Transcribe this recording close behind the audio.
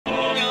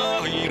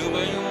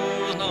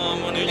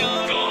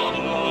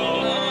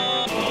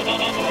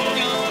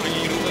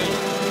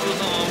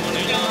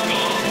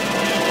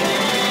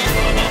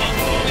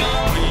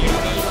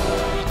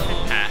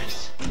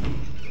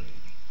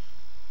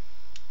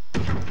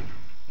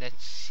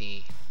Let's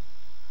see.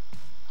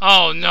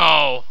 Oh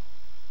no!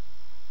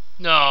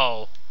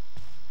 No!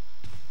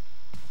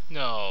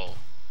 No!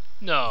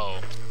 No!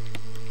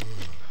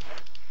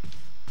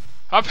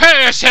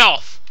 Prepare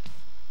yourself!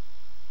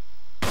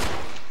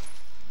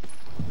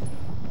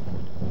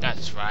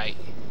 That's right.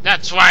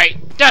 That's right.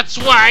 That's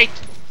right.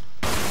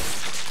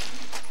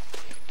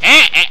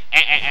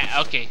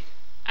 Okay.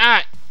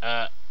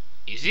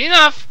 Easy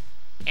enough.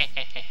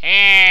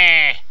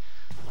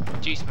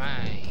 Jeez,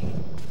 my.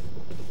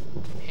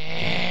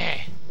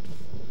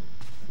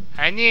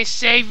 I need a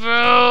save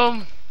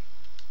room.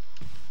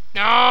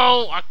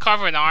 No, I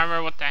covered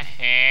armor. What the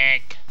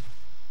heck?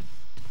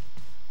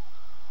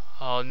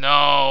 Oh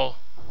no!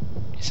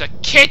 It's a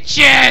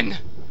kitchen.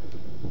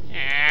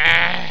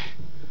 I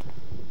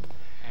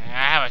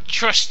have a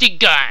trusty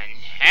gun,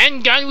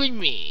 handgun with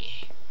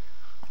me.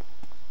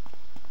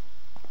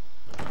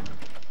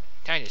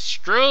 Time to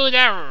screw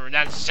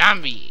that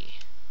zombie.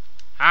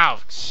 Oh,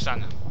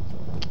 son of.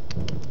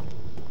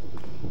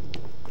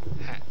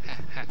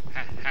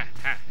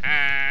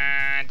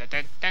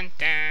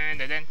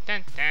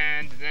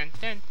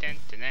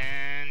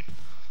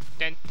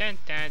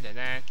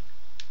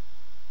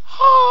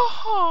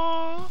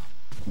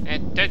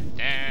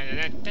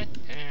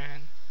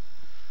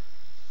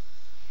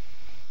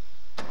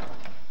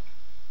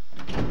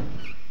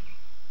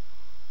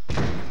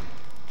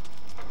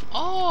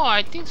 Oh,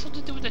 I think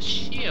something to do with the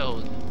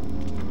shield.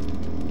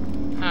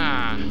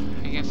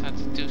 I guess I have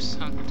to do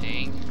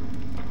something.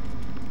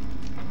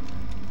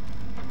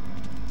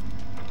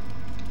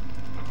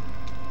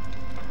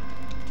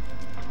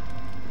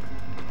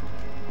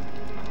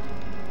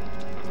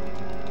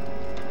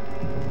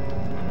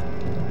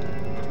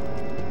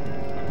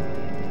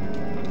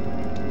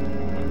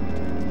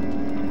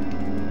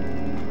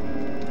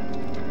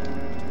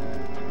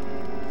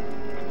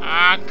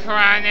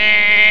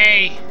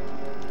 Cranny!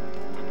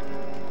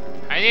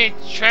 I need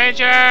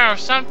treasure or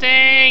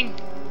something!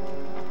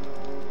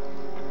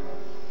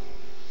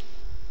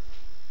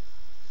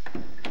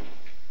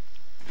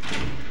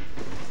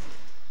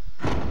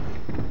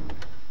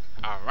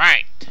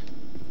 Alright.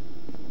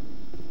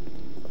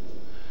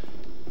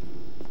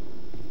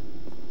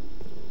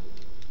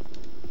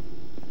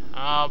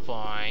 Oh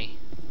boy.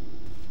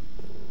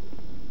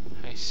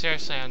 I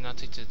seriously have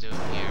nothing to do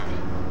here.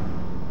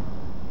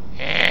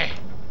 Hey!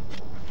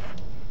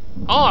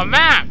 Oh, a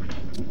map!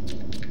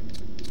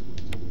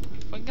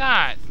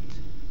 Forgot.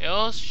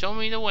 It'll show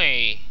me the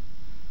way.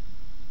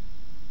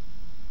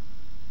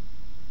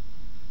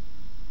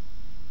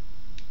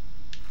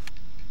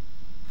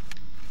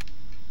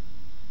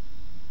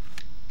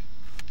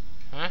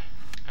 Huh?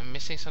 I'm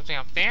missing something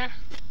up there?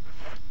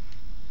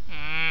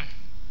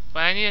 But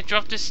I need to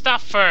drop this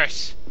stuff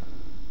first.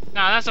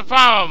 No, that's a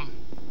problem.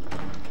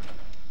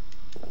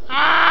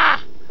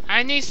 Ah!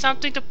 I need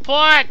something to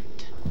put!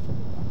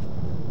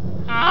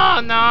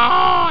 Oh no!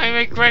 I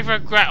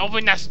regret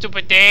opening that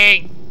stupid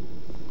thing!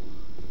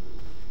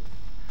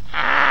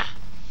 Ah!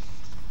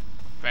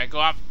 Better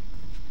go up.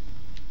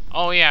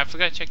 Oh yeah, I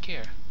forgot to check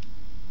here.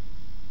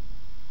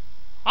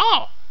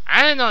 Oh!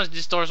 I didn't know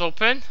this door's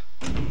open.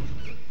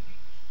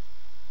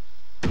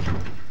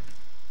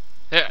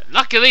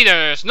 Luckily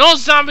there's no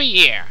zombie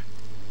here.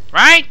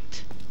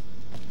 Right?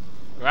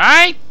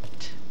 Right?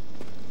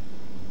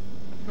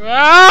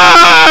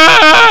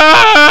 Ah!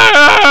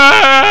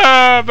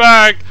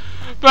 Back!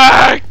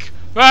 Back!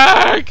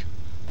 Back!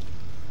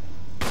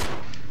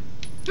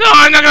 No,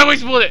 I'm not gonna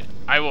waste a bullet!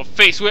 I will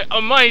face with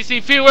a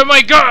mighty field with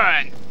my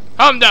gun!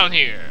 Come down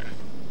here!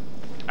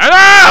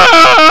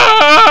 Ah!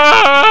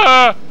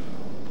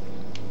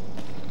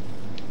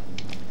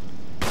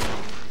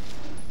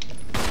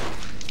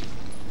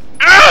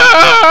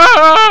 Ah!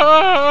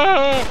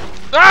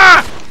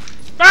 Ah!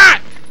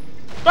 Back!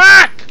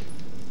 Back!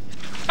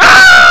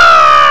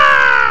 Ah!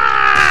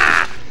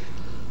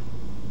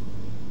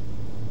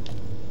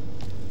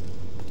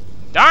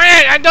 Darn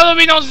it! I don't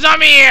be no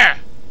zombie here!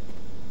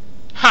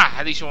 Ha!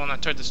 At least you won't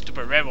not turn the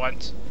stupid red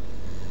ones.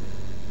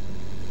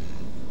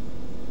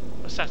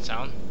 What's that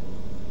sound?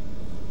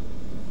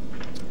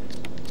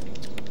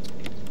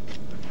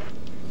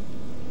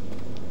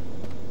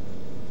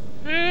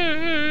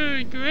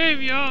 Hey,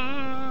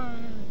 graveyard!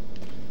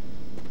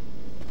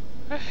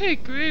 I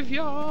hate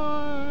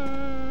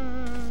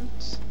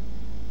graveyards!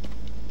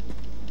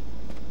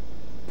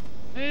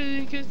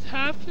 Anything can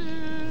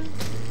happen!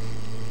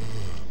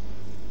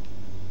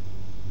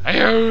 I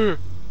hear!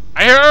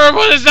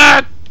 What is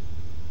that?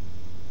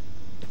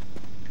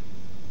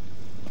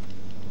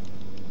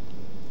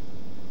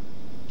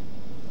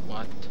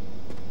 What?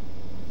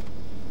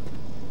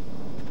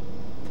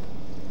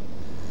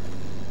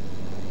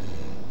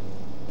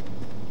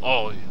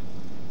 Oh.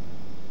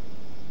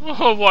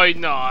 Oh, why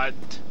not?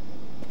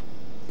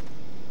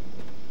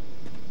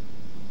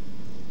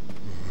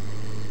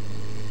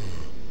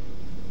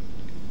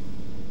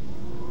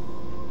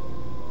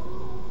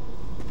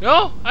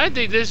 No, I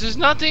think this is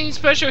nothing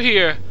special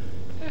here.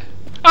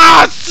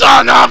 Ah,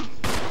 son of!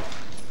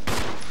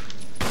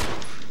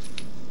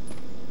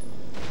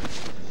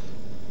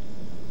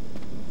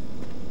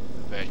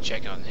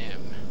 check on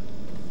him.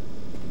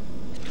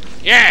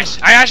 Yes!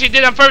 I actually did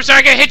it on purpose so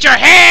I can hit your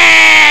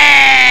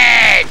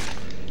head!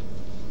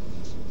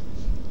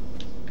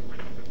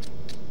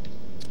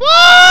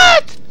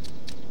 What?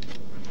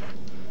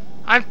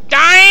 I'm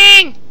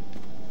dying!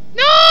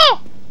 No!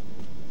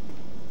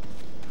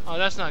 Oh,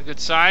 that's not a good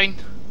sign.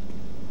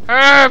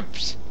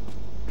 Herbs!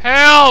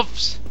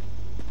 Helps!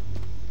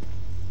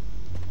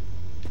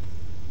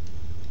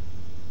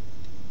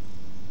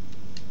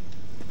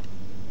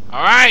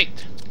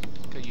 Alright!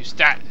 Could use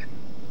that.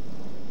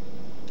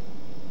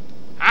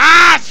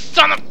 Ah!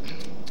 Son of...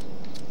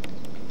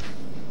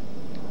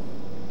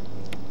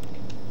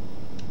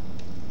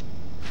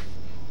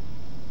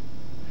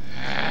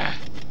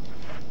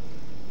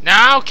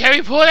 Now, can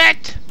we pull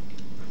it?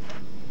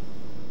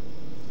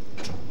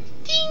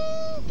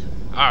 Ding!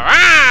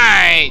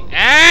 Alright!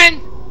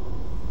 And...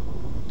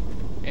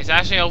 it's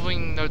actually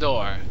opening the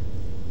door.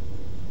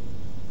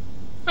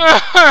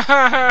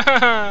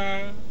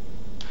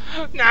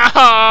 No,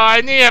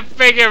 I need a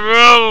freaking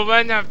room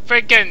and a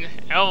freaking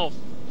elf.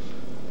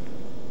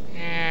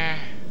 Yeah,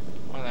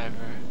 whatever.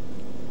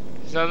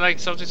 Sounds like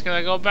something's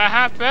gonna go bad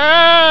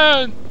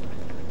happen.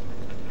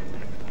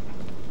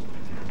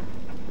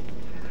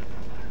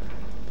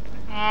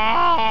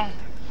 Oh,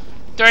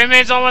 30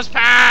 minutes almost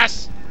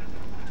passed.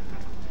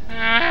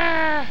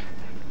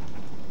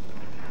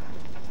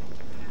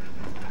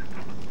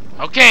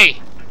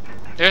 Okay,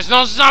 there's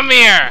no zombie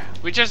here.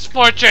 We're just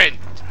fortunate.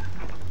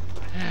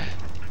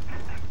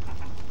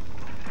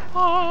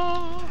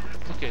 Oh,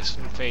 look at his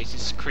face,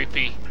 it's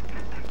creepy.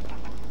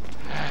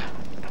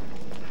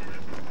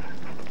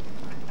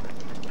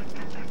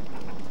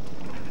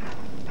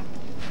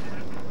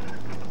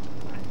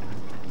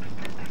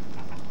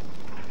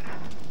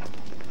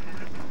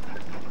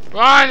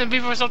 Run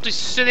before something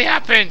silly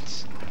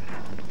happens!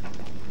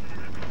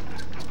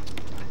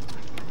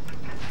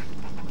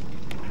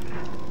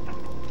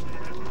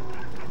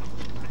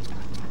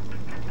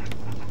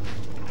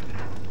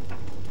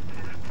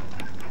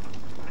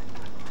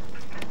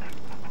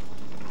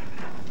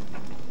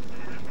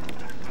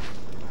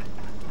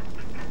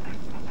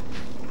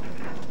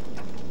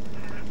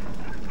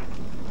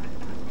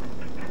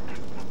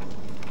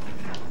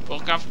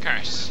 Book of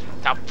Curse.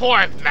 The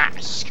poor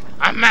mask.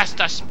 A mask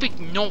that speak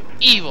no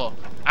evil.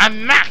 A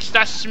mask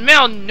that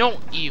smell no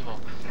evil.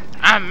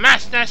 A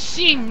mask that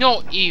see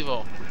no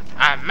evil.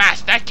 A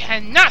mask that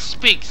cannot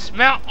speak,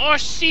 smell, or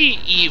see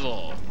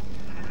evil.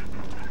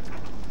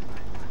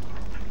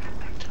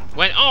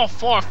 When all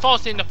four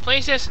falls into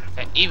places,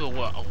 the evil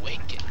will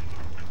awaken.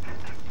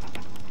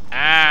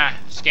 Ah,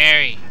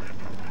 scary.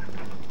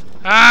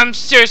 I'm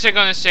seriously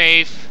gonna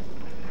save.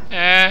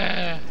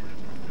 Better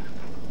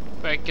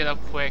get up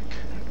quick.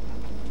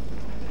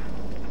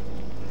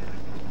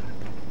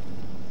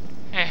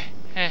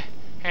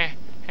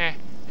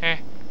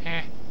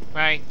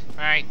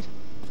 Right.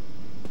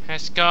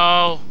 Let's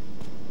go.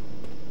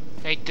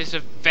 Take this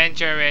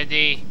adventure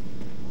already.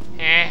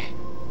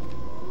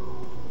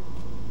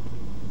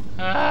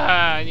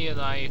 I need a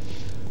life.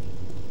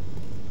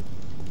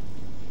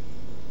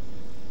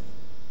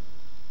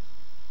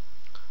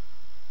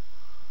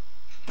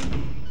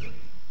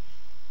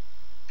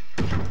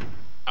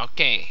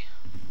 Okay.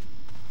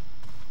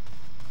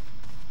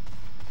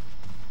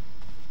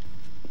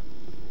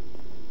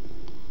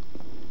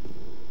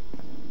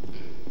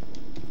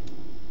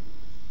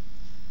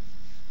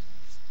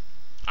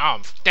 Oh,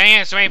 dang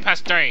it, it's already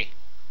past 3.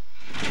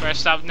 Better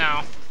stop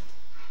now.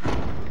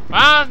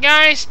 Well,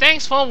 guys,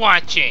 thanks for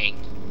watching.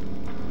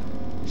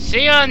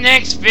 See you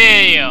next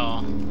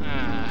video.